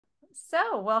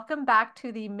Welcome back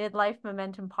to the Midlife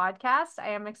Momentum podcast. I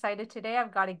am excited today.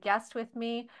 I've got a guest with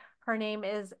me. Her name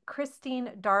is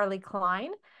Kristine Darley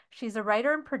Kline. She's a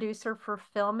writer and producer for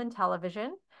film and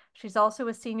television. She's also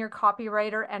a senior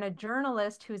copywriter and a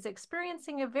journalist who's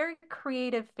experiencing a very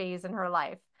creative phase in her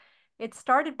life. It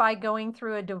started by going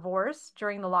through a divorce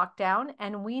during the lockdown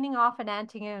and weaning off an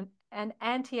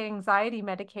anti-anxiety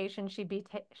medication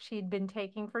she'd been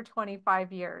taking for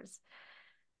 25 years.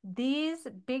 These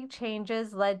big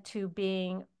changes led to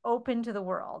being open to the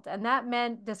world, and that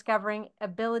meant discovering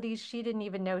abilities she didn't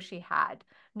even know she had.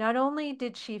 Not only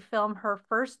did she film her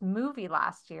first movie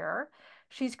last year,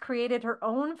 she's created her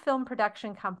own film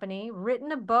production company,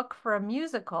 written a book for a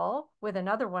musical with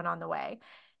another one on the way,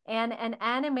 and an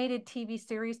animated TV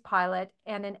series pilot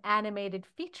and an animated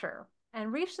feature.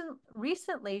 And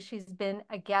recently, she's been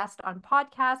a guest on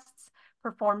podcasts,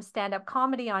 performed stand-up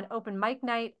comedy on open mic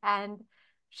night, and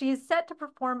she is set to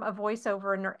perform a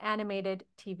voiceover in her animated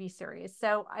TV series.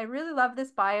 So I really love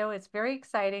this bio. It's very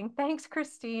exciting. Thanks,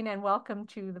 Kristine, and welcome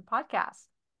to the podcast.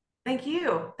 Thank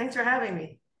you. Thanks for having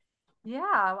me.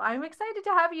 Yeah, I'm excited to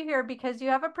have you here because you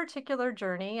have a particular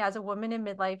journey as a woman in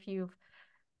midlife. You've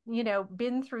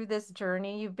been through this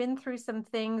journey. You've been through some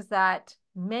things that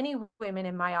many women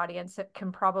in my audience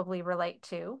can probably relate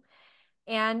to.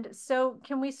 And so,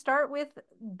 can we start with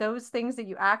those things that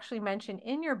you actually mentioned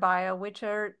in your bio, which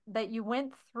are that you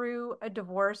went through a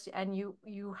divorce and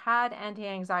you had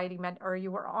anti-anxiety or you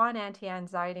were on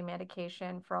anti-anxiety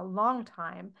medication for a long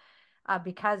time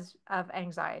because of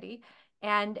anxiety,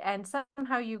 and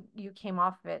somehow you came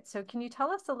off of it. So, can you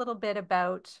tell us a little bit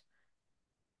about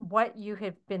what you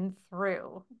have been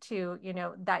through to,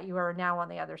 that you are now on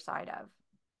the other side of?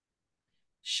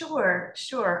 Sure.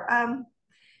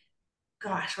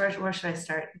 Gosh, where should I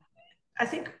start? I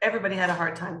think everybody had a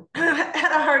hard time,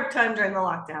 had a hard time during the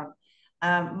lockdown.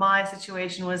 My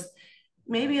situation was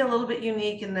maybe a little bit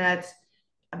unique in that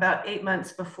about 8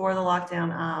 months before the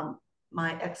lockdown,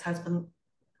 my ex-husband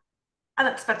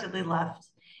unexpectedly left.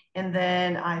 And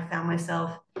then I found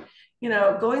myself,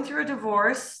 going through a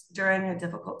divorce during a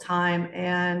difficult time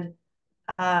and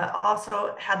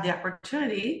also had the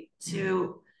opportunity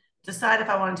to decide if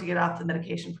I wanted to get off the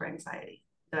medication for anxiety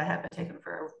that I had been taking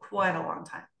for quite a long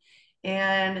time.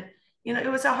 And, it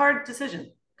was a hard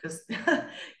decision because,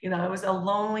 it was a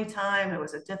lonely time. It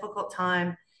was a difficult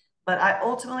time, but I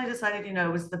ultimately decided,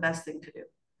 it was the best thing to do.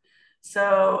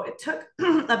 So it took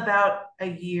about a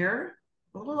year,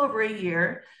 a little over a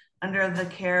year, under the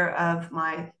care of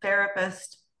my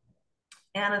therapist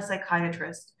and a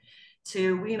psychiatrist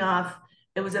to wean off.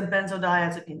 It was a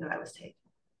benzodiazepine that I was taking.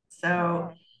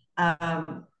 So Okay.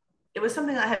 it was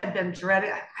something I had been dreading.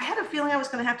 I had a feeling I was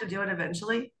going to have to do it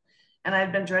eventually, and I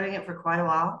had been dreading it for quite a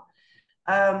while.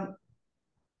 Um,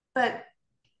 but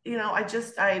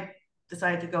I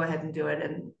decided to go ahead and do it,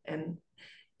 and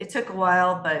it took a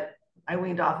while, but I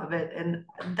weaned off of it, and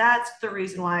that's the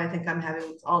reason why I think I'm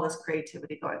having all this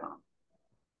creativity going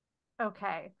on.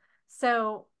 Okay.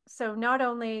 So not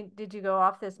only did you go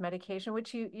off this medication,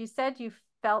 which you said you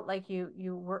felt like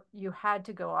you had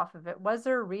to go off of it. Was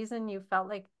there a reason you felt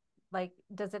like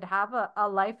does it have a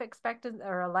life expectancy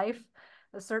or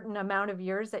a certain amount of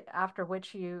years that after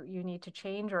which you need to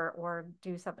change or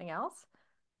do something else?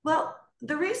 Well,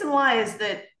 the reason why is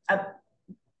that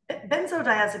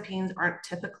benzodiazepines aren't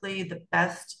typically the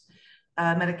best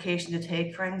medication to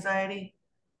take for anxiety.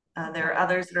 There are Okay.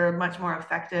 others that are much more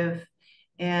effective,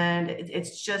 and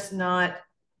it's just not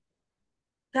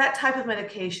that type of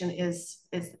medication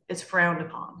is frowned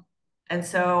upon. And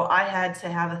so I had to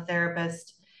have a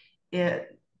therapist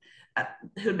it, uh,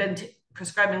 who'd been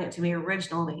prescribing it to me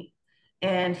originally,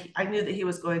 and I knew that he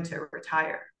was going to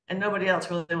retire, and nobody else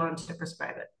really wanted to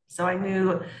prescribe it. So I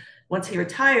knew once he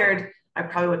retired, I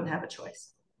probably wouldn't have a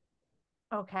choice.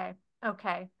 Okay.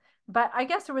 Okay. But I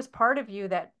guess there was part of you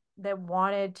that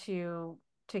wanted to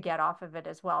get off of it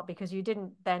as well because you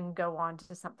didn't then go on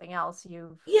to something else.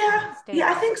 You've stayed Yeah,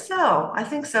 I off think of it. so. I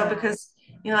think so Yeah. because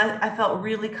I felt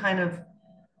really kind of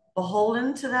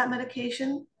beholden to that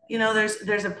medication.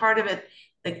 There's a part of it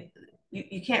that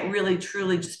you can't really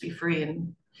truly just be free,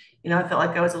 and I felt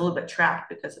like I was a little bit trapped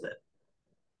because of it.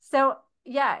 So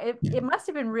yeah, it must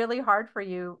have been really hard for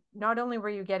you. Not only were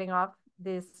you getting off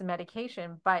this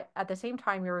medication, but at the same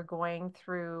time you were going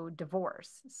through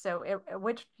divorce.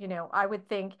 Which, I would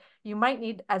think you might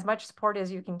need as much support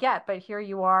as you can get, but here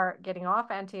you are getting off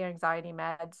anti-anxiety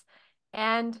meds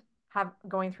and have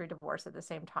going through divorce at the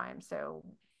same time. So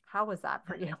how was that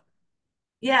for you?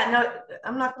 Yeah, no,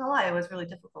 I'm not gonna lie, it was really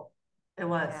difficult. It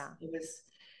was. Yeah. It was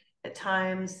at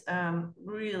times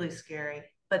really scary.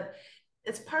 But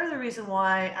it's part of the reason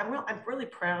why I'm really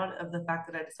proud of the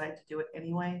fact that I decided to do it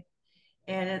anyway.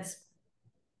 And it's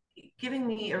giving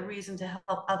me a reason to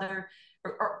help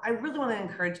or I really want to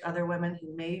encourage other women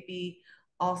who may be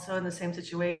also in the same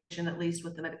situation, at least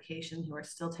with the medication, who are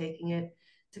still taking it,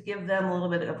 to give them a little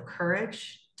bit of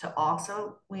courage to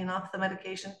also wean off the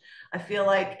medication. I feel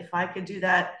like if I could do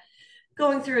that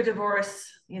going through a divorce,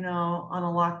 on a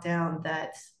lockdown,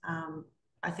 that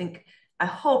I think, I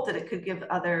hope that it could give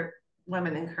other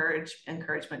women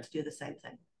encouragement to do the same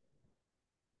thing.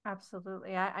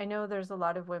 Absolutely. I know there's a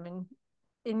lot of women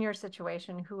in your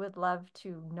situation who would love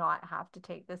to not have to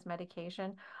take this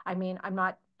medication. I mean, I'm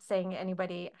not saying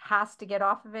anybody has to get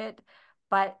off of it,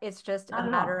 but it's just a Not at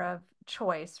matter all. of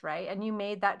choice, right? And you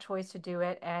made that choice to do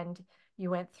it and you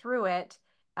went through it,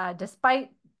 despite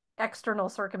external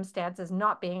circumstances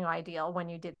not being ideal when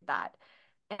you did that.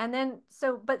 And then,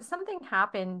 but something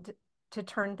happened to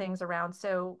turn things around.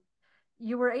 So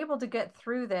you were able to get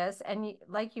through this. And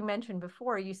like you mentioned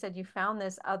before, you said you found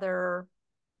this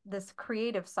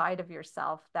creative side of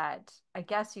yourself that I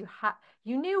guess you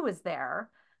knew was there,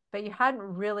 but you hadn't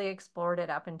really explored it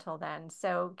up until then.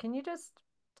 So can you just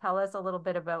tell us a little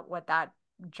bit about what that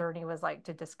journey was like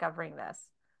to discovering this?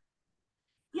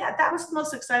 Yeah, that was the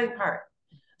most exciting part.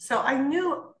 So I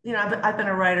knew, I've been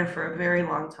a writer for a very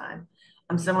long time.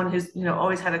 I'm someone who's,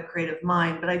 always had a creative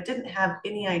mind, but I didn't have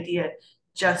any idea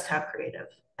just how creative.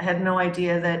 I had no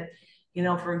idea that,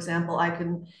 for example, I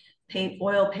can paint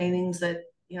oil paintings that,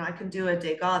 I can do a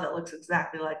Degas that looks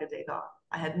exactly like a Degas.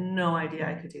 I had no idea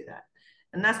I could do that.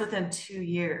 And that's within 2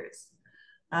 years.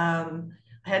 I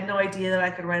had no idea that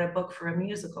I could write a book for a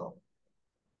musical.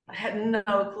 I had no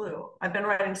clue. I've been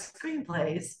writing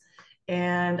screenplays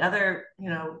and other,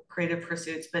 creative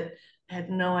pursuits, but I had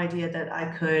no idea that I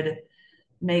could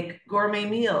make gourmet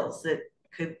meals that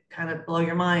could kind of blow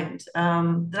your mind.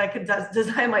 That I could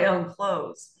design my own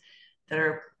clothes that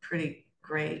are pretty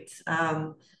great.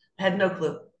 I had no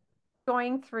clue.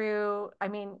 Going through, I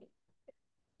mean,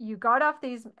 you got off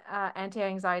these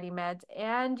anti-anxiety meds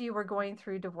and you were going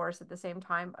through divorce at the same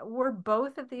time. Were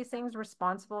both of these things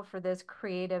responsible for this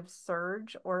creative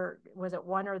surge, or was it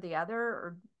one or the other,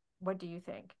 or what do you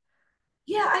think?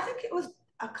 Yeah, I think it was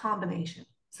a combination.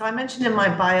 So I mentioned in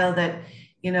my bio that,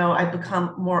 I've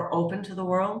become more open to the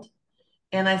world.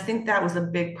 And I think that was a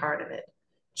big part of it.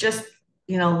 Just,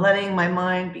 letting my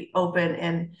mind be open.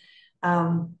 And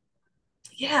um,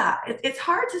 yeah, it's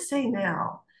hard to say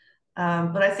now,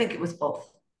 but I think it was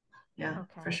both. Yeah,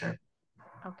 for Okay. sure.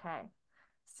 Okay.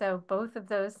 So both of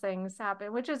those things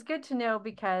happen, which is good to know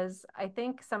because I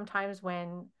think sometimes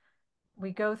when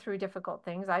we go through difficult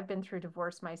things, I've been through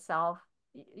divorce myself,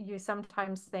 you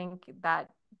sometimes think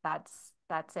that that's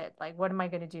it. Like, what am I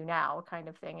going to do now? Kind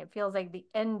of thing. It feels like the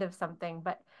end of something,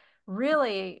 but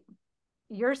really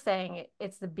you're saying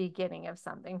it's the beginning of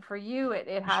something. For you, it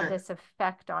For had sure. this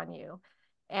effect on you.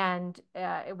 And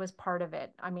it was part of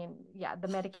it. I mean, yeah, the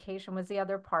medication was the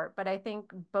other part, but I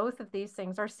think both of these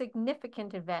things are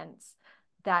significant events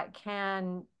that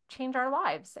can change our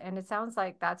lives. And it sounds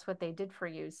like that's what they did for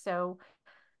you. So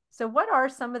what are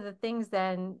some of the things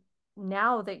then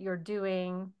now that you're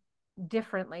doing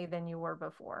differently than you were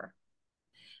before?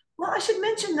 Well, I should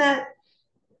mention that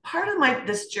part of my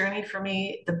this journey for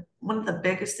me, the one of the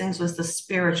biggest things was the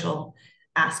spiritual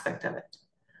aspect of it.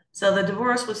 So the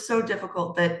divorce was so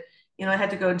difficult that, I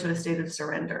had to go into a state of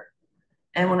surrender.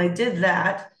 And when I did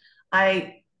that,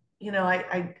 I,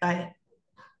 I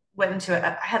went into it.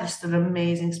 I had just an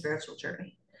amazing spiritual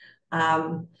journey.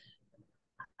 Um,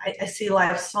 I see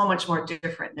life so much more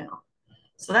different now.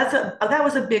 So that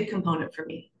was a big component for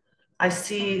me. I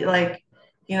see, like,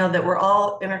 that we're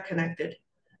all interconnected.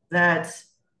 That,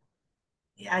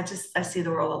 yeah, I see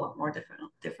the world a lot more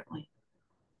differently.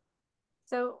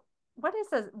 So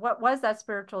what was that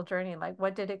spiritual journey like?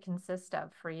 What did it consist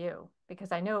of for you?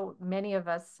 Because I know many of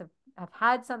us have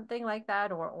had something like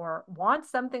that or want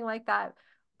something like that,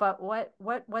 but what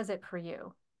was it for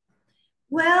you?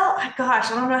 Well, gosh,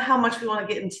 I don't know how much we want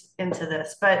to get into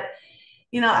this, but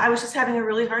I was just having a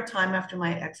really hard time after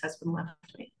my ex-husband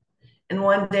left me. And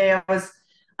one day I was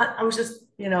just,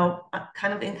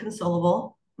 kind of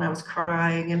inconsolable. And I was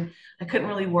crying and I couldn't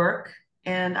really work.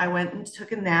 And I went and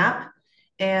took a nap.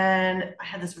 And I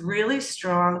had this really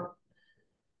strong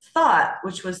thought,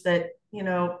 which was that,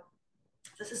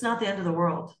 this is not the end of the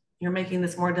world. You're making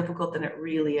this more difficult than it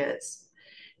really is.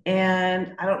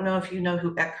 And I don't know if you know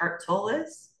who Eckhart Tolle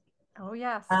is. Oh,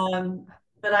 yes. Um,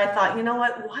 but I thought, you know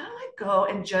what? Why don't I go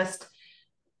and just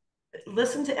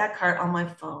listen to Eckhart on my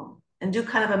phone and do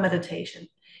kind of a meditation?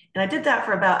 And I did that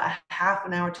for about a half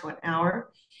an hour to an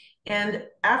hour. And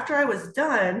after I was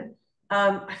done,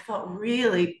 I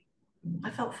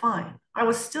felt fine. I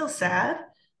was still sad,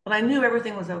 but I knew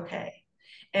everything was okay.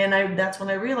 And that's when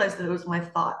I realized that it was my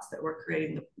thoughts that were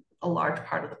creating a large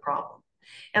part of the problem.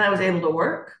 And I was able to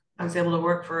work. I was able to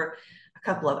work for a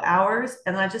couple of hours,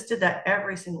 and I just did that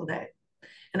every single day.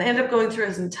 And I ended up going through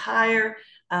his entire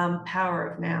Power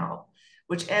of Now,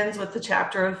 which ends with the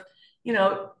chapter of, you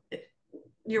know,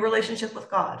 your relationship with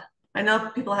God. I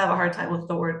know people have a hard time with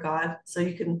the word God, so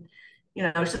you can,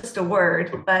 it's just a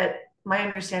word, but my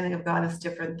understanding of God is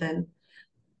different than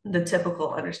the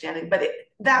typical understanding. But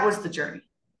that was the journey,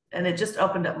 and it just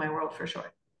opened up my world for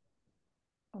sure.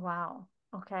 Wow.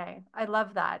 Okay. I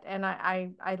love that. And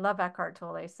I love Eckhart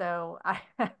Tolle. So I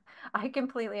I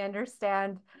completely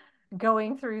understand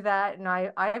going through that. And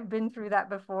I've been through that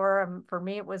before. For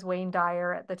me, it was Wayne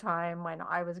Dyer at the time when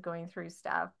I was going through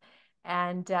stuff.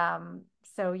 And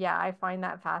so yeah, I find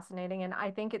that fascinating. And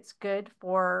I think it's good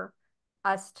for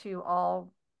us to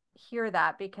all hear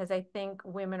that because I think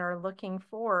women are looking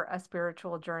for a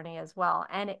spiritual journey as well.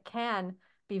 And it can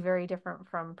be very different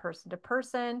from person to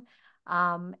person,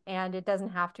 and it doesn't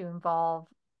have to involve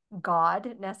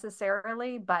God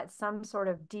necessarily, but some sort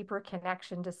of deeper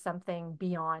connection to something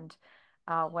beyond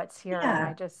what's here. And I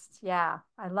Yeah, just, yeah,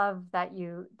 I love that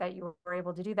you were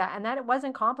able to do that, and that it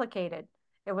wasn't complicated.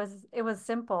 It was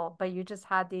simple, but you just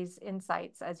had these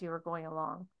insights as you were going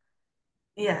along.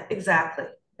 yeah, exactly,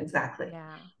 exactly.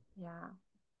 Yeah, yeah.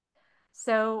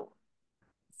 So,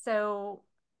 so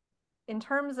in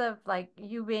terms of like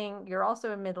you being, you're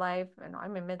also in midlife, and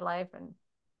I'm in midlife, and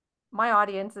my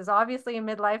audience is obviously in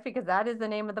midlife because that is the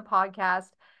name of the podcast.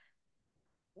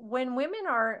 When women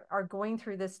are going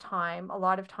through this time, a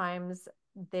lot of times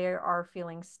they are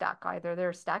feeling stuck. Either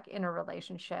they're stuck in a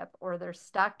relationship or they're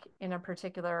stuck in a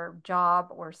particular job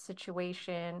or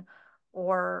situation,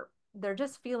 or they're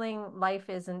just feeling life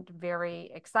isn't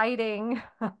very exciting.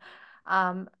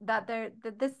 That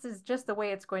this is just the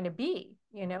way it's going to be,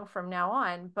 from now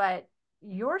on. But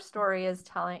your story is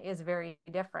very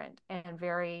different and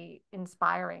very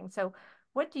inspiring. So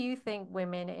what do you think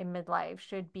women in midlife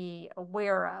should be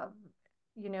aware of?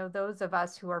 Those of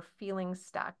us who are feeling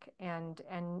stuck and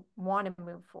want to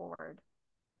move forward.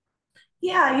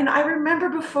 Yeah, I remember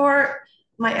before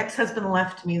my ex-husband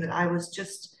left me that I was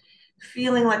just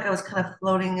feeling like I was kind of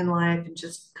floating in life and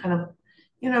just kind of,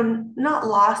 not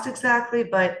lost exactly,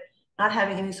 but not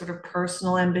having any sort of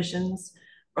personal ambitions,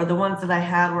 or the ones that I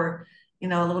had were, a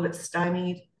little bit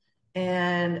stymied.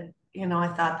 And, I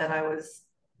thought that I was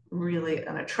really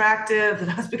unattractive, that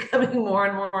I was becoming more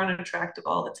and more unattractive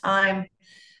all the time,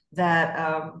 that,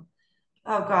 oh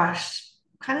gosh,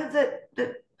 kind of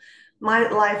that my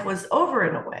life was over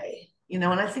in a way, and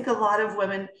I think a lot of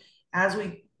women, as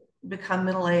we become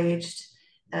middle aged,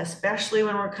 especially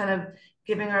when we're kind of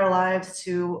giving our lives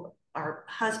to our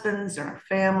husbands and our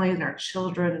families and our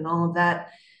children and all of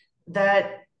that,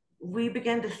 that we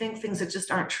begin to think things that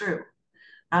just aren't true.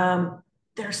 Um,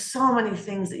 there's so many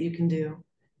things that you can do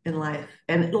in life,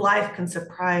 and life can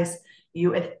surprise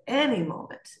you at any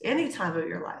moment, any time of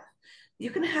your life. You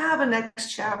can have a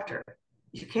next chapter.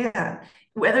 You can,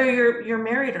 whether you're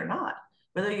married or not,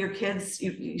 whether your kids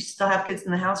you still have kids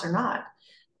in the house or not.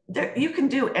 You can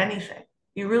do anything.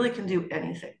 You really can do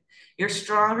anything. You're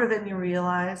stronger than you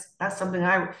realize. That's something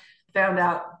I found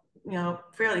out,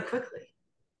 fairly quickly.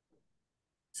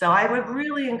 So I would Wow.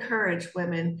 really encourage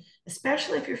women,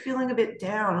 especially if you're feeling a bit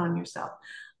down on yourself,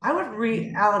 I would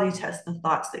reality test the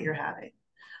thoughts that you're having.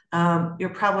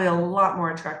 You're probably a lot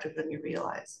more attractive than you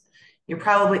realize. You're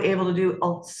probably able to do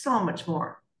so much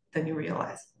more than you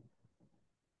realize.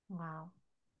 Wow.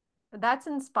 That's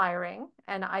inspiring.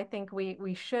 And I think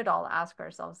we should all ask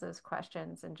ourselves those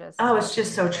questions and just Oh, it's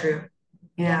just so true.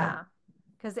 Yeah. yeah.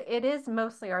 Because it is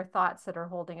mostly our thoughts that are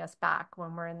holding us back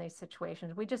when we're in these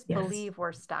situations. We just Yes. believe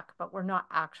we're stuck, but we're not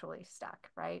actually stuck,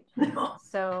 right? No.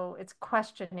 So it's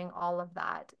questioning all of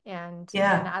that. And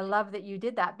Yeah. I love that you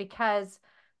did that because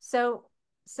so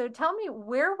so tell me,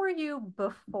 where were you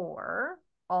before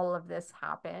all of this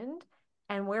happened,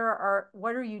 and what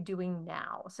are you doing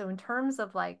now? So in terms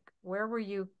of like, where were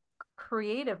you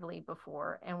creatively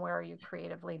before and where are you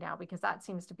creatively now? Because that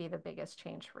seems to be the biggest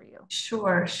change for you.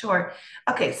 Sure, sure.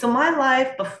 Okay, so my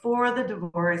life before the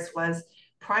divorce was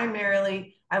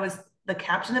primarily I was the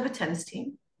captain of a tennis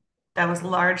team. That was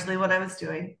largely what I was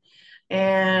doing.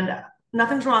 And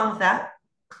nothing's wrong with that.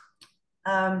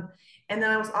 Um, and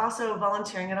then I was also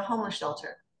volunteering at a homeless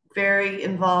shelter, very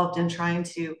involved in trying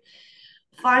to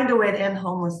find a way to end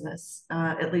homelessness,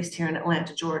 at least here in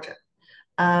Atlanta, Georgia.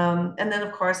 And then,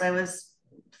 of course, I was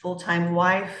full-time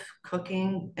wife,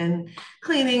 cooking and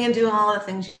cleaning and doing all the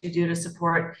things you do to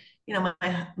support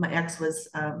my ex was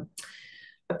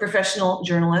a professional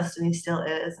journalist, and he still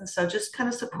is, and so just kind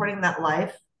of supporting that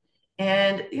life.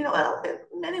 And in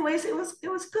many ways, it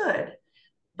was good,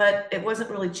 but it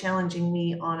wasn't really challenging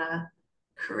me on a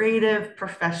creative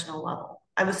professional level.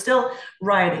 I was still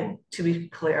writing, to be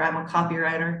clear. I'm a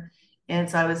copywriter. And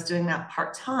so I was doing that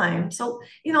part time. So,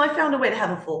 I found a way to have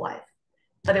a full life,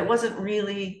 but it wasn't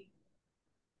really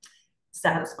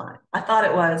satisfying. I thought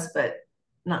it was, but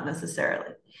not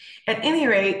necessarily. At any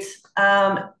rate,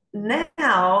 now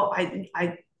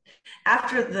I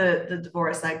after the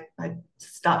divorce, I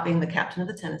stopped being the captain of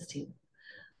the tennis team.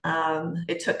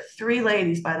 It took three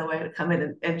ladies, by the way, to come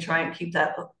in and try and keep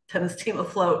that tennis team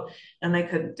afloat, and they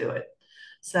couldn't do it.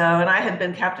 So, and I had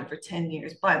been captain for 10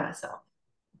 years by myself.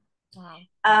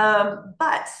 Wow.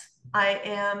 But I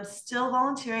am still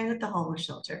volunteering at the homeless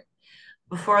shelter.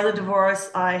 Before the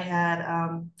divorce, I had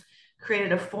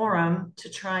created a forum to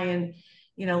try and,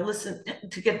 listen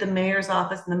to get the mayor's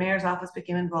office, and the mayor's office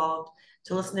became involved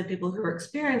to listen to people who were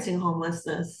experiencing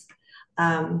homelessness.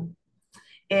 And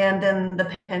then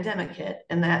the pandemic hit,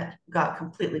 and that got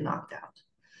completely knocked out.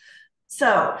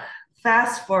 So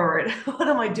fast forward, what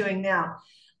am I doing now?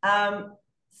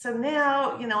 So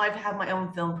now, I've had my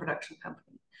own film production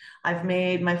company. I've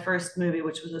made my first movie,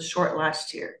 which was a short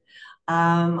last year.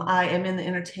 I am in the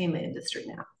entertainment industry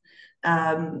now.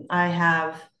 I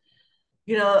have,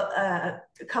 a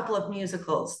couple of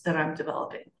musicals that I'm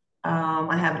developing.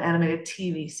 I have an animated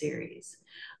TV series.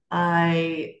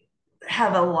 I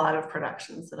have a lot of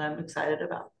productions that I'm excited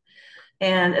about.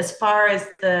 And as far as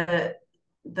the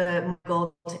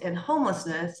goal to end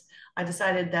homelessness, I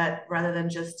decided that rather than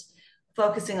just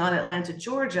focusing on Atlanta,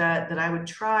 Georgia, that I would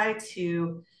try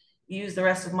to use the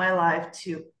rest of my life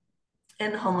to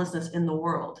end homelessness in the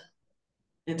world,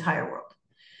 the entire world.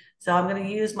 So I'm going to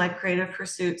use my creative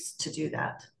pursuits to do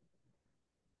that.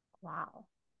 Wow.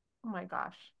 Oh my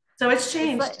gosh. So it's It's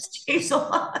changed. like It's changed a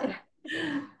lot.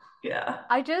 Yeah.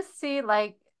 I just see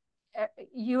like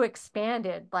you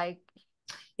expanded like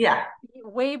Yeah.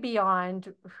 way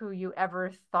beyond who you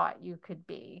ever thought you could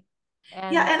be.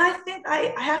 Yeah. And And I think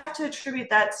I have to attribute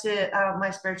that to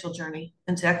my spiritual journey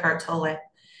into Eckhart Tolle.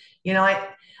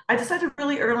 I decided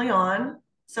really early on.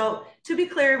 So to be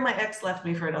clear, my ex left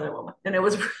me for another woman, and it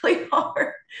was really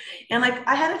hard. And like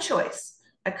I had a choice.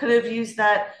 I could have used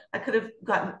that. I could have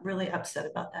gotten really upset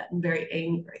about that and very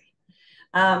angry.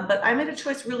 But I made a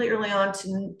choice really early on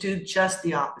to do just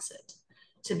the opposite,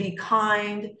 to be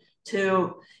kind,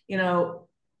 to,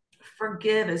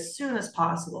 forgive as soon as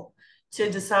possible,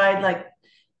 to decide like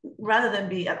rather than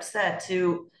be upset,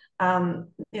 to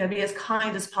be as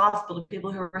kind as possible to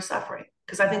people who are suffering.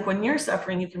 Because I think when you're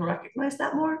suffering, you can recognize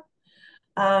that more.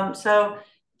 So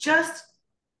just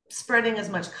spreading as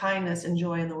much kindness and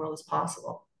joy in the world as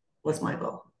possible was my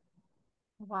goal.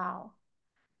 wow,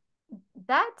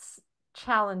 that's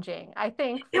challenging, I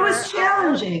think, It for was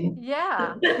challenging,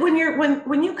 yeah. but when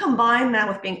you combine that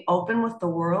with being open with the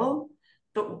world,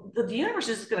 the universe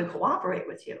is just going to cooperate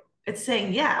with you. It's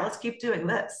saying, yeah, let's keep doing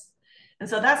this. And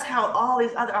so that's how all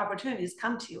these other opportunities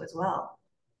come to you as well.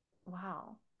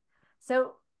 Wow.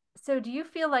 So, so do you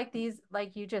feel like these,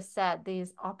 like you just said,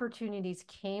 these opportunities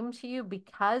came to you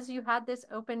because you had this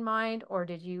open mind, or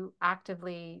did you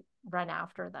actively run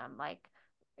after them, like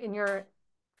in your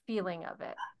feeling of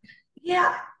it?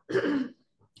 Yeah.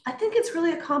 I think it's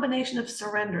really a combination of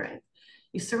surrendering.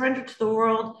 You surrender to the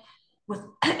world with,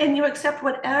 and you accept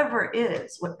whatever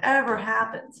is, whatever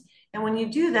happens. And when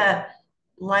you do that,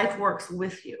 life works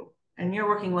with you and you're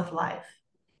working with life.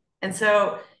 And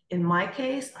so in my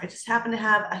case, I just happen to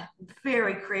have a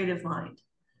very creative mind.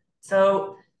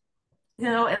 So,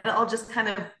 and I'll just kind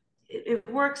of, it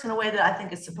works in a way that I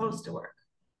think it's supposed to work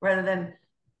rather than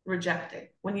rejecting.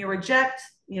 When you reject,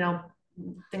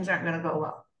 things aren't going to go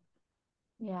well.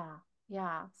 Yeah.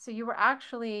 Yeah. So you were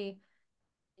actually,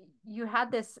 you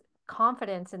had this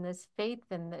confidence and this faith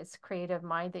in this creative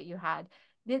mind that you had.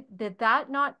 Did that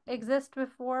not exist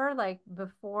before, like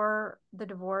before the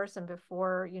divorce and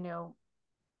before,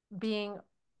 being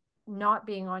not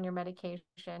being on your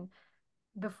medication?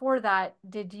 Before that,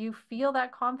 did you feel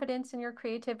that confidence in your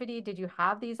creativity? Did you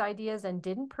have these ideas and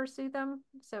didn't pursue them?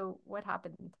 So what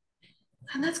happened?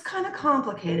 And that's kind of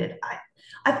complicated.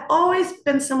 I've always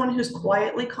been someone who's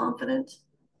quietly confident.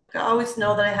 I always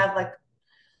know that I have like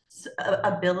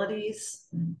abilities.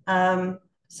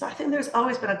 So I think there's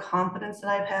always been a confidence that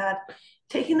I've had.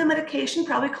 Taking the medication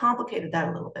probably complicated that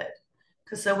a little bit.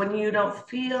 Because so when you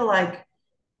feel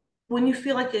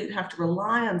like you have to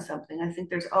rely on something, I think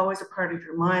there's always a part of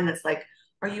your mind that's like,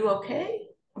 are you okay?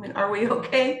 I mean, are we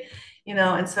okay?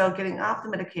 And so getting off the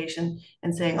medication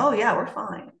and saying, oh, yeah, we're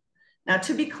fine. Now,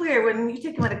 to be clear, when you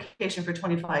take a medication for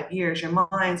 25 years, your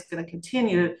mind's going to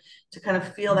continue to kind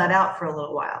of feel that out for a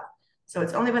little while. So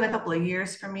it's only been a couple of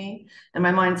years for me, and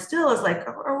my mind still is like,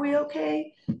 are we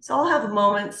okay? So I'll have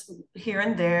moments here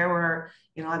and there where,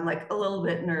 I'm like a little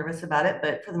bit nervous about it,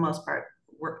 but for the most part,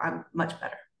 I'm much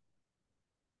better.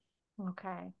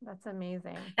 Okay, that's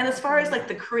amazing. And as That's far as like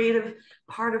amazing. the creative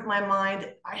part of my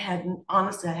mind,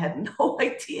 honestly, I had no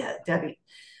idea, Debbie,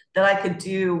 that I could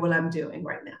do what I'm doing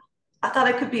right now. I thought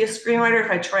I could be a screenwriter if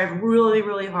I tried really,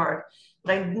 really hard,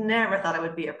 but I never thought I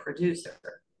would be a producer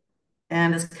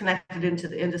and as connected into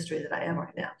the industry that I am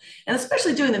right now. And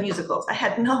especially doing the musicals, I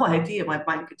had no idea my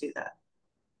mind could do that.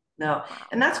 No. Wow.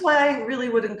 And that's why I really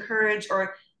would encourage,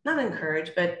 or not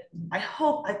encourage, but I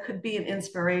hope I could be an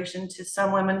inspiration to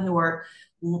some women who are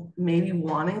maybe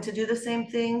wanting to do the same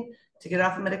thing, to get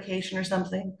off a medication or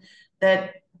something,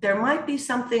 that there might be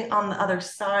something on the other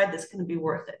side that's going to be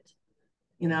worth it.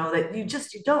 That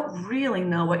you don't really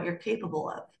know what you're capable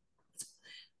of.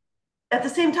 At the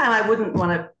same time, I wouldn't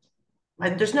want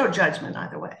to, there's no judgment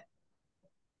either way.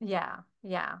 Yeah,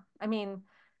 yeah. I mean,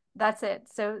 that's it.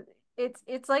 So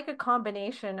it's like a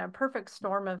combination, a perfect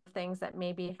storm of things that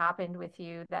maybe happened with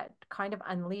you that kind of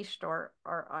unleashed or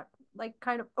like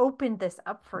kind of opened this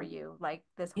up for you, like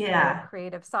this whole Yeah.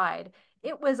 creative side.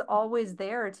 It was always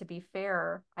there, to be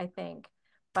fair, I think,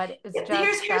 but it's Here's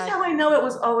just here's that, how I know it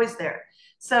was always there.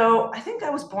 So I think I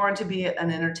was born to be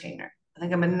an entertainer. I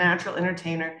think I'm a natural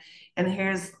entertainer. And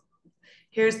here's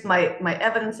my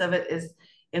evidence of it is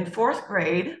in fourth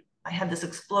grade, I had this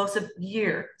explosive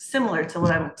year similar to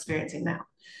what I'm experiencing now.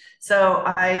 So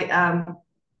I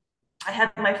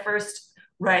had my first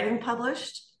writing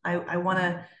published. I won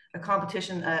a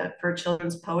competition for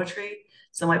children's poetry.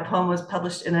 So my poem was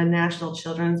published in a national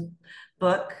children's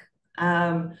book.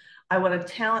 Um, I won a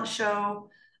talent show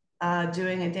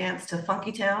doing a dance to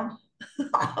Funky Town.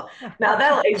 Now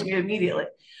that'll age me immediately.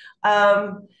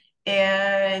 Um,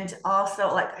 and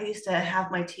also, like I used to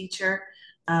have my teacher.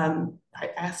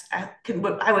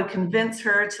 I would convince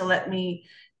her to let me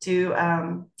do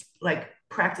like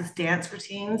practice dance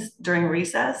routines during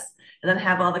recess, and then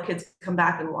have all the kids come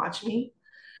back and watch me.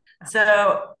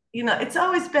 So it's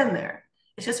always been there.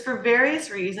 It's just for various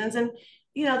reasons, and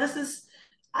this is.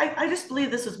 I just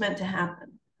believe this was meant to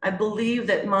happen. I believe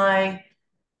that my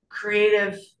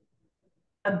creative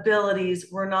abilities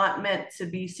were not meant to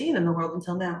be seen in the world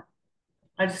until now.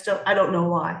 I don't know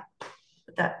why,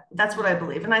 but that's what I Mm.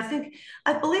 believe. And I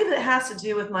believe it has to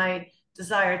do with my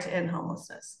desire to end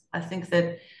homelessness. I think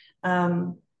that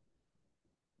um,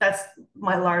 that's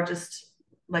my largest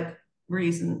like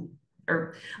reason,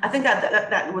 or I think Mm.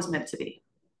 that was meant to be.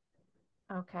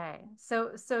 Okay.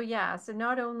 So yeah, so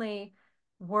not only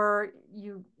were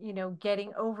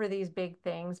getting over these big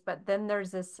things, but then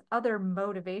there's this other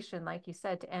motivation, like you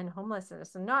said, to end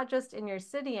homelessness, and not just in your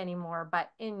city anymore, but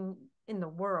in the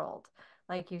world.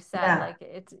 Like you said, Yeah, like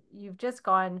it's you've just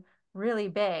gone really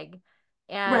big.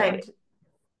 right. And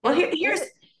Well, and is it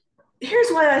here's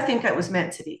why I think it was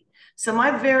meant to be. So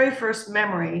my very first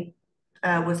memory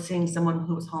was seeing someone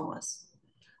who was homeless.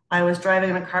 I was driving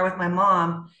in a car with my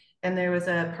mom, and there was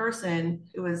a person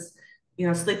who was,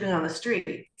 sleeping on the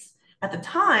streets. At the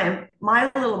time,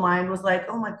 my little mind was like,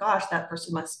 oh my gosh, that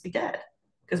person must be dead.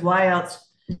 Because why else,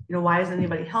 why isn't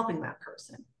anybody helping that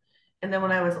person? And then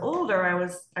when I was older,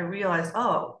 I realized,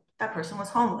 oh, that person was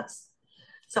homeless.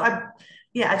 So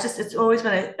yeah, it's always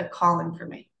been a calling for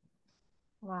me.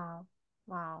 wow,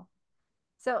 wow.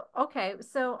 So, okay,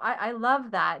 so I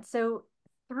love that. So,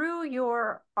 through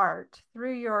your art,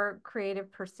 through your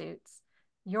creative pursuits,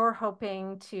 you're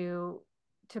hoping to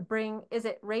bring, is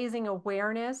it raising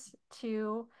awareness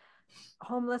to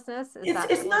homelessness? Is it's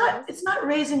that it's what it not is? it's not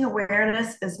raising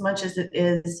awareness as much as it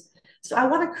is. So I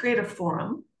want to create a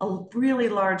forum, a really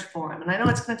large forum, and I know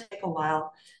it's going to take a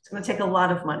while. It's going to take a lot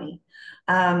of money,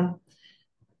 um,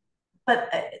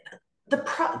 but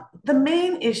the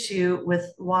main issue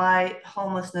with why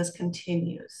homelessness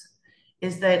continues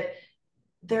is that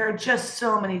there are just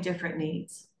so many different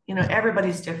needs.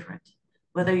 Everybody's different,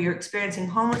 whether you're experiencing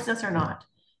homelessness or not.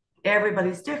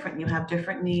 Everybody's different. You have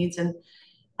different needs, and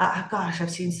gosh,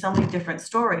 I've seen so many different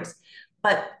stories.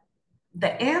 But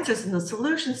the answers and the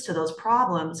solutions to those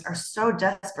problems are so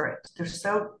desperate. They're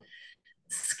so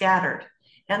scattered.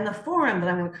 And the forum that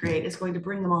I'm going to create is going to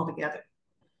bring them all together.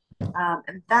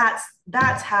 And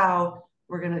that's how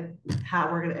we're gonna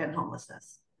end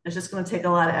homelessness. It's just going to take a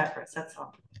lot of efforts. That's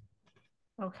all.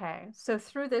 Okay. So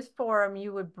through this forum,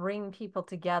 you would bring people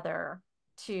together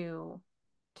to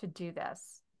to do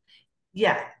this.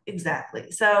 Yeah,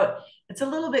 exactly. So it's a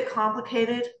little bit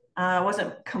complicated. I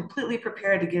wasn't completely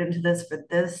prepared to get into this for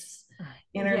this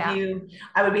Yeah. interview.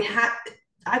 I would be happy.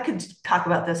 I could talk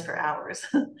about this for hours.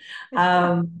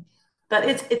 um, but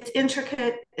it's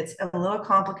intricate. It's a little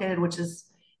complicated, which is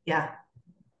yeah,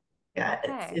 yeah.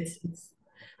 Okay. It's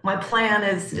my plan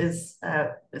is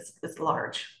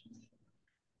large.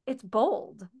 It's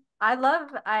bold. I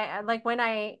like when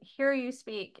I hear you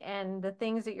speak and the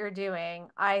things that you're doing,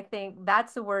 I think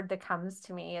that's the word that comes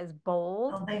to me is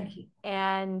bold. Oh, thank you.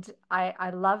 And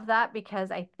I love that because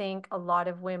I think a lot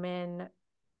of women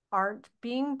aren't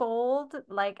being bold,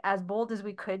 like as bold as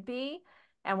we could be,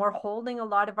 and we're holding a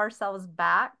lot of ourselves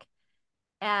back.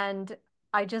 And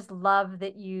I just love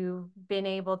that you've been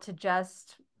able to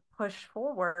just push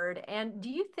forward. And do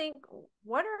you think,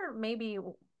 what are maybe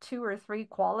two or three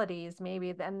qualities,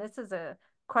 maybe, and this is a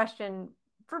question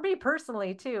for me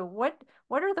personally too. What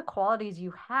are the qualities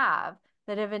you have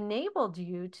that have enabled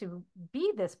you to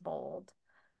be this bold?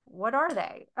 What are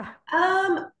they?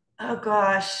 Oh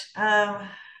gosh. I'm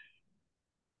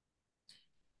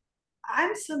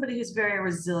somebody who's very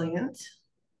resilient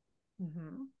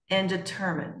Hmm. and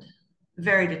determined,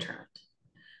 very determined.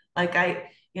 Like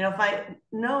if I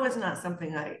no is not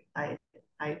something I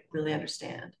really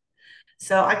understand.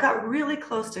 So I got really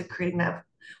close to creating that.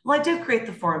 Well, I did create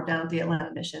the forum down at the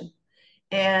Atlanta Mission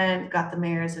and got the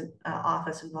mayor's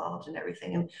office involved and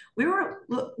everything. And we were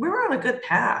on a good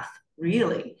path,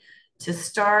 really, to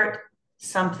start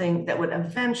something that would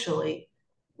eventually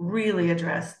really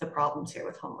address the problems here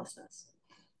with homelessness.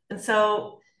 And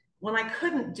so when I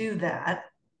couldn't do that,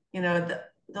 the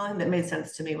only thing that made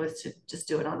sense to me was to just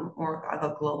do it on more of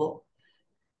a global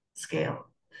scale.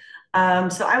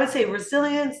 So I would say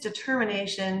resilience,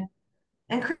 determination,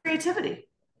 and creativity.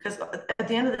 Because at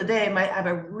the end of the day, I have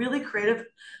a really creative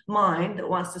mind that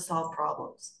wants to solve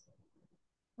problems.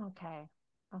 Okay.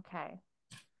 Okay.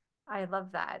 I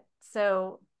love that.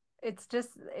 So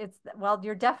well,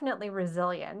 you're definitely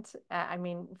resilient. I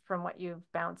mean, from what you've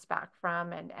bounced back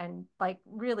from and like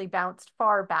really bounced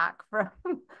far back from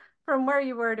from where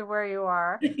you were to where you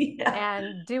are Yeah.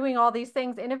 and doing all these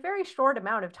things in a very short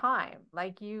amount of time.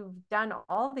 Like you've done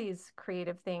all these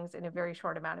creative things in a very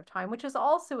short amount of time, which is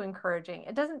also encouraging.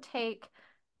 It doesn't take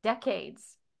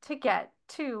decades to get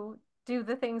to do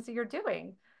the things that you're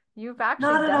doing. You've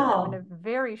actually Not at done them in a all.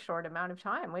 very short amount of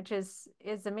time, which is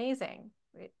amazing.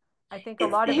 I think a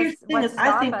lot of Here's us, the thing what is I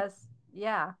stop think us,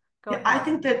 yeah, go yeah, I ahead.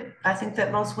 think that I think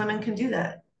that most women can do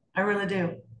that. I really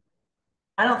do.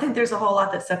 I don't think there's a whole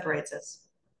lot that separates us.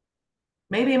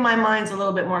 Maybe my mind's a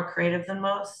little bit more creative than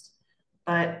most,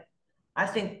 but I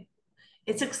think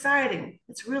it's exciting.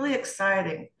 It's really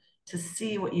exciting to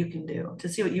see what you can do, to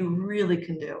see what you really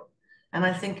can do. And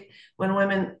I think when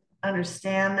women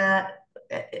understand that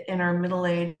in our middle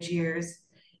age years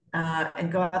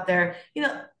and go out there,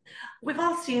 we've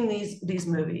all seen these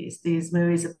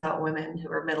movies about women who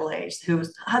are middle aged,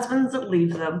 whose husbands that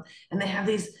leave them, and they have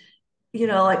these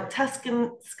like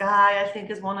Tuscan Sky, I think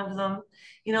is one of them.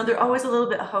 They're always a little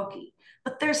bit hokey,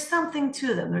 but there's something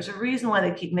to them. There's a reason why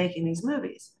they keep making these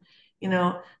movies. You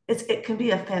know, it can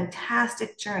be a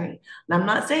fantastic journey. And I'm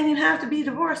not saying you have to be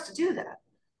divorced to do that.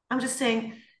 I'm just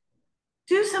saying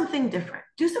do something different.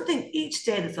 Do something each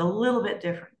day that's a little bit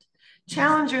different.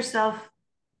 Challenge yourself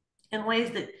in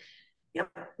ways that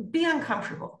be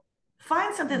uncomfortable.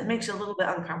 Find something that makes Hmm. you a little bit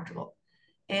uncomfortable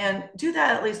and do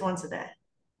that at least once a day.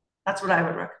 That's what I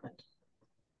would recommend.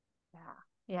 Yeah.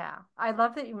 Yeah. I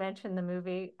love that you mentioned the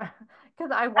movie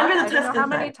because Under the I don't know how Tuscan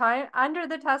many sign. times Under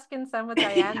the Tuscan Sun with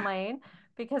Diane Yeah. Lane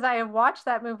because I have watched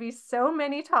that movie so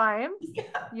many times. Yeah.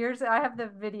 Years I have the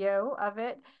video of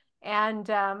it and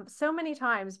so many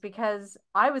times because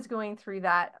I was going through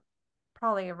that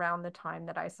probably around the time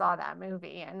that I saw that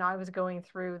movie and I was going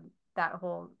through that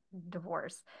whole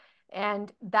divorce.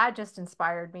 And that just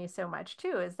inspired me so much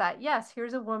too, is that yes,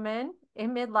 here's a woman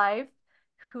in midlife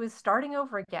who is starting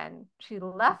over again. She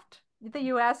left the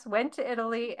US, went to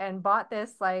Italy and bought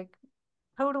this like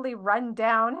totally run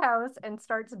down house and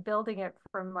starts building it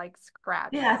from like scratch,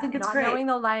 Yeah, I think it's not knowing great.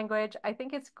 the language. I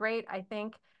think it's great. I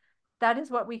think that is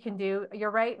what we can do.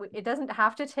 You're right. It doesn't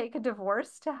have to take a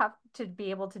divorce to have to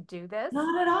be able to do this.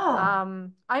 Not at all.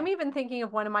 I'm even thinking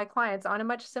of one of my clients on a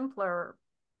much simpler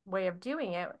way of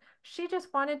doing it. She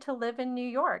just wanted to live in New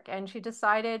York and she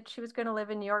decided she was going to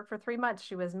live in New York for 3 months.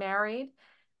 She was married,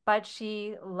 but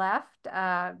she left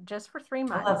just for three I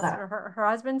love months. that. Her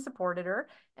husband supported her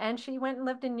and she went and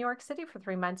lived in New York City for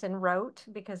 3 months and wrote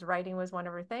because writing was one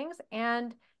of her things.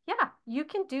 And yeah, you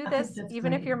can do I think this that's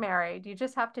even if you're great. married. You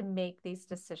just have to make these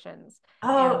decisions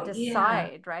and Oh, yeah,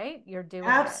 decide, right? You're doing it.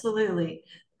 absolutely.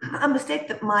 A mistake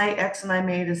that my ex and I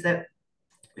made is that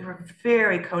we were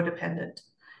very codependent.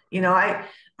 You know, I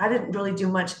didn't really do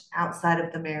much outside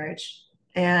of the marriage,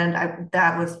 and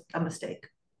that was a mistake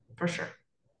for sure.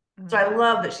 So Mm. I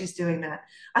love that she's doing that.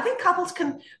 I think couples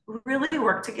can really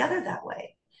work together that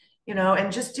way, you know,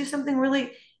 and just do something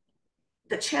really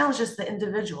that challenges the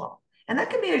individual. And that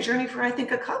can be a journey for, I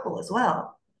think, a couple as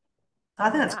well. So I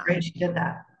Oh think that's yeah. great she did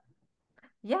that.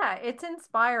 Yeah, it's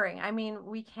inspiring. I mean,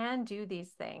 we can do these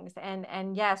things,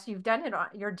 and yes, you've done it on,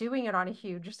 you're doing it on a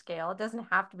huge scale. It doesn't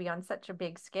have to be on such a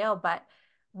big scale, but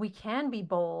we can be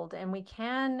bold and we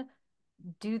can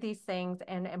do these things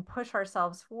and push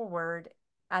ourselves forward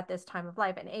at this time of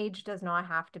life. And age does not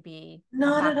have to be a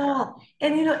Not at factor. all.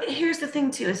 And you know, here's the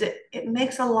thing too, is it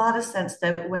makes a lot of sense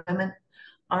that women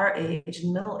our age,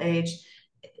 middle age,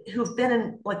 who've been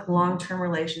in like long-term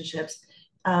relationships,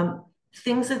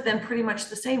 things have been pretty much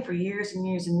the same for years and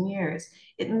years and years.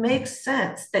 It makes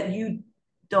sense that you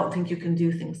don't think you can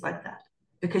do things like that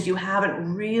because you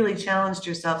haven't really challenged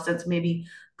yourself since maybe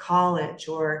college,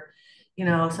 or you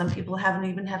know, some people haven't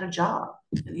even had a job.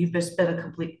 You've just been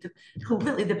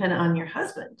completely dependent on your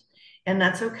husband, and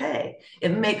that's okay. It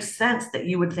makes sense that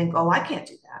you would think, oh, I can't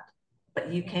do that,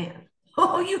 but you Yeah, can.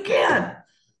 Oh, you can.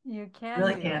 you can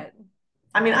Really do can. it.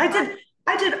 I mean, And I,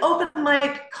 I did open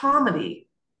mic comedy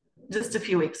just a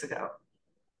few weeks ago.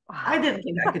 I wow. didn't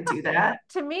think I could do that.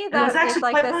 To me, And it was that is actually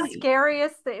like quite the funny.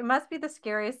 scariest, it must be the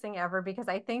scariest thing ever because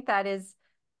I think that is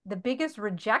the biggest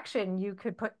rejection you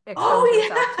could put expose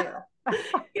yourself Oh to.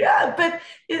 yeah. Yeah. But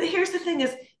here's the thing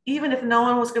is, even if no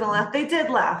one was going to laugh, they did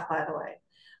laugh, by the way.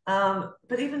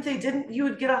 But even if they didn't, you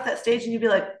would get off that stage and you'd be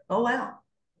like, oh, wow.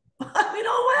 I mean,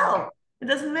 oh, Yeah. well, it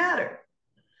doesn't matter.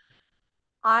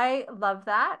 I love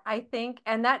that. I think,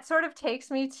 and that sort of takes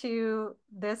me to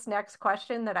this next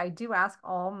question that I do ask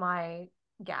all my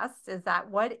guests is that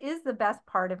what is the best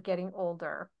part of getting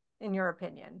older, in your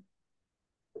opinion?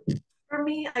 For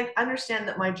me, I understand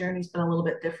that my journey's been a little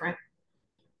bit different,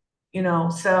 you know,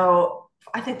 so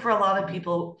I think for a lot of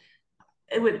people,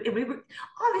 it would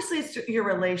obviously it's your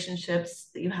relationships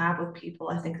that you have with people.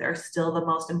 I think they're still the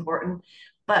most important.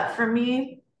 But for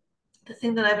me, the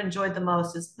thing that I've enjoyed the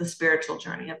most is the spiritual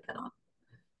journey I've been on,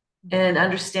 and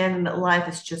understanding that life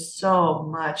is just so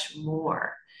much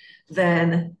more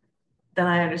than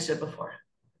I understood before.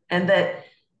 And that,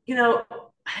 you know,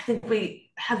 I think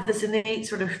we have this innate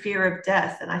sort of fear of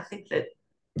death. And I think that,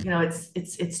 you know,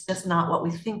 it's just not what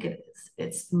we think it is.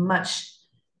 It's much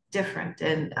different.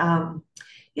 And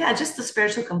yeah, just the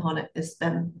spiritual component has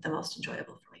been the most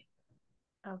enjoyable for me.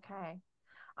 Okay.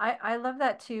 I love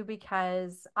that too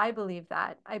because I believe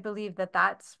that. I believe that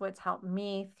that's what's helped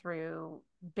me through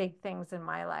big things in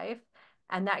my life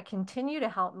and that continue to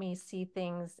help me see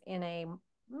things in a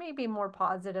maybe more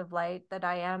positive light that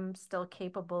I am still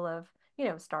capable of,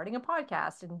 starting a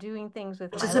podcast and doing things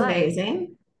with Which my is life.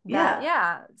 amazing. That, Yeah.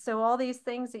 yeah. So all these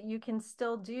things that you can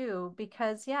still do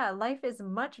because, yeah, life is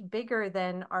much bigger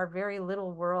than our very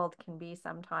little world can be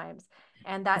sometimes.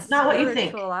 And that It's not what you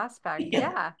think. spiritual aspect, Yeah.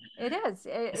 yeah, it is.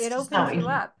 It's It just not opens what you you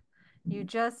think. up. You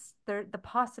just, the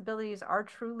possibilities are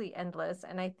truly endless.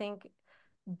 And I think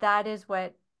that is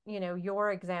what,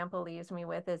 your example leaves me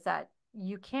with is that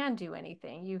you can do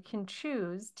anything. You can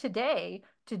choose today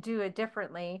to do it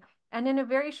differently. And in a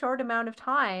very short amount of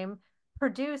time,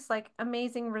 produce like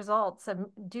amazing results and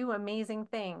do amazing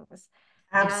things.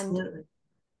 And Absolutely.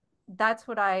 that's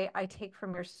what I take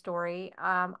from your story.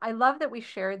 I love that we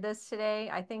shared this today.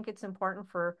 I think it's important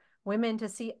for women to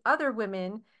see other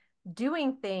women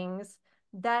doing things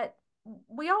that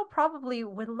we all probably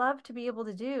would love to be able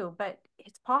to do, but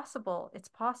it's possible. It's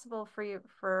possible for you,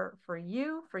 for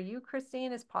you,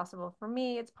 Kristine. It's possible for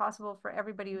me. It's possible for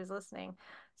everybody who's listening.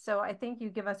 So I think you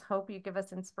give us hope, you give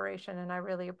us inspiration, and I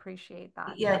really appreciate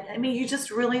that. Yeah. I mean, you just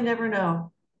really never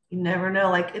know. You never know,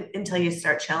 like until you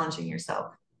start challenging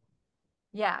yourself.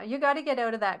 Yeah, you got to get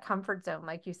out of that comfort zone,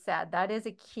 like you said. That is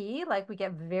a key. Like we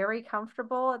get very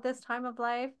comfortable at this time of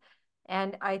life.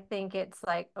 And I think it's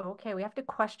like, okay, we have to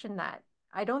question that.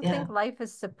 I don't Yeah. think life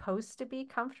is supposed to be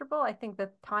comfortable. I think the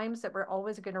times that we're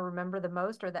always going to remember the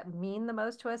most or that mean the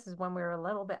most to us is when we're a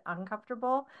little bit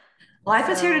uncomfortable. Life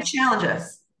is here to So, challenge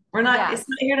us. It's yes,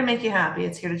 not here to make you happy.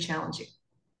 It's here to challenge you.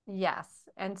 yes.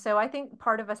 And so I think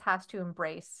part of us has to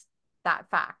embrace that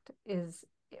fact is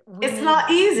we It's need not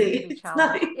to easy. be It's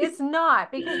not challenged. easy. It's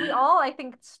not because we all, I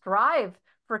think, strive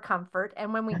for comfort.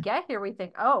 And when we get here, we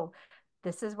think, oh,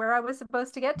 this is where I was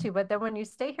supposed to get to. But then when you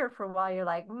stay here for a while, you're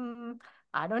like,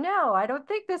 I don't know. I don't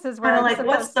think this is where Kind of I'm like,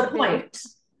 what's supposed the to be. point?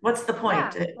 What's the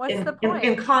point Yeah. What's the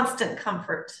in point? constant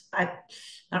comfort? I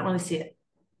don't really see it.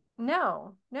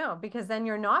 No, no, because then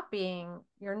you're not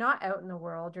out in the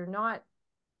world. You're not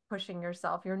pushing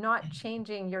yourself. You're not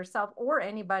changing yourself or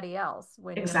anybody else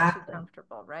when you're too Exactly.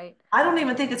 comfortable, right? I don't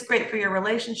even think it's great for your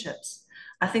relationships.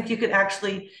 I think you could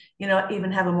actually,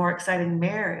 even have a more exciting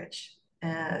marriage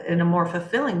and a more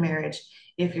fulfilling marriage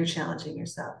if you're challenging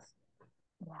yourself.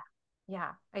 Yeah.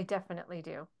 Yeah, I definitely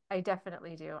do. I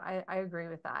definitely do. I agree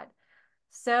with that.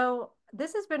 So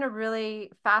this has been a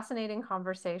really fascinating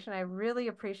conversation. I really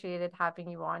appreciated having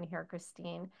you on here,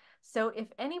 Kristine. So if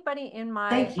anybody in my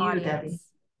Thank you, Debbie. audience,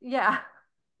 yeah,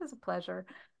 it was a pleasure.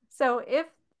 So if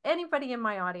anybody in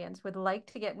my audience would like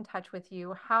to get in touch with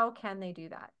you, how can they do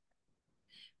that?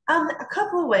 A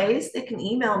couple of ways. They can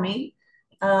email me.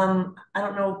 I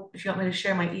don't know if you want me to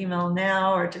share my email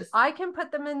now or just, I can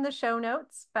put them in the show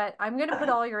notes, but I'm going to put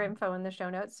okay. all your info in the show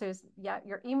notes. So yeah,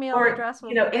 your email Or, address will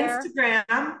be there.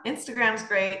 Instagram. Instagram's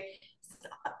great.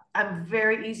 I'm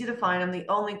very easy to find. I'm the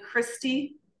only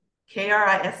Christy,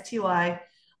 Kristy,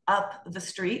 up the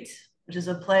street, which is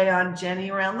a play on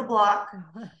Jenny around the block.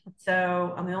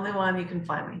 So I'm the only one you can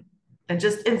find me. And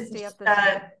just, Christy up the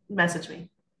street. message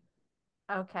me.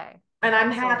 Okay. And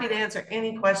I'm happy Excellent. to answer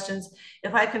any questions.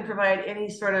 If I can provide any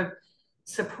sort of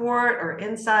support or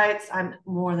insights, I'm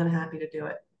more than happy to do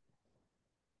it.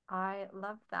 I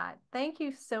love that. Thank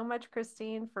you so much,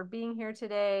 Kristine, for being here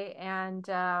today. And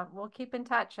we'll keep in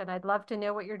touch. And I'd love to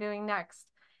know what you're doing next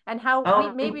and how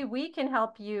Oh, maybe we can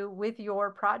help you with your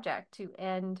project to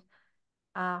end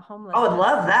I would homelessness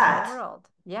love in the that. world.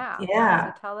 Yeah. So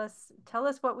Yeah. tell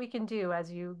us what we can do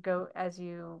as you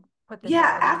put this Yeah.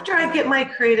 out into the After I get community. my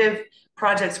creative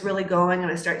projects really going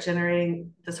and I start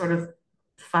generating the sort of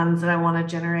funds that I want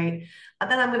to generate, and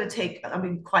then I'm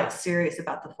being quite serious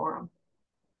about the forum.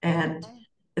 And Okay.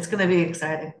 it's going to be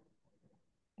exciting.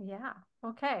 Yeah.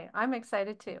 Okay. I'm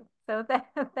excited too. So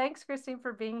thanks, Kristine,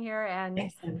 for being here, and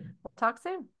Thanks. we'll talk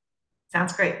soon.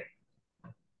 Sounds great.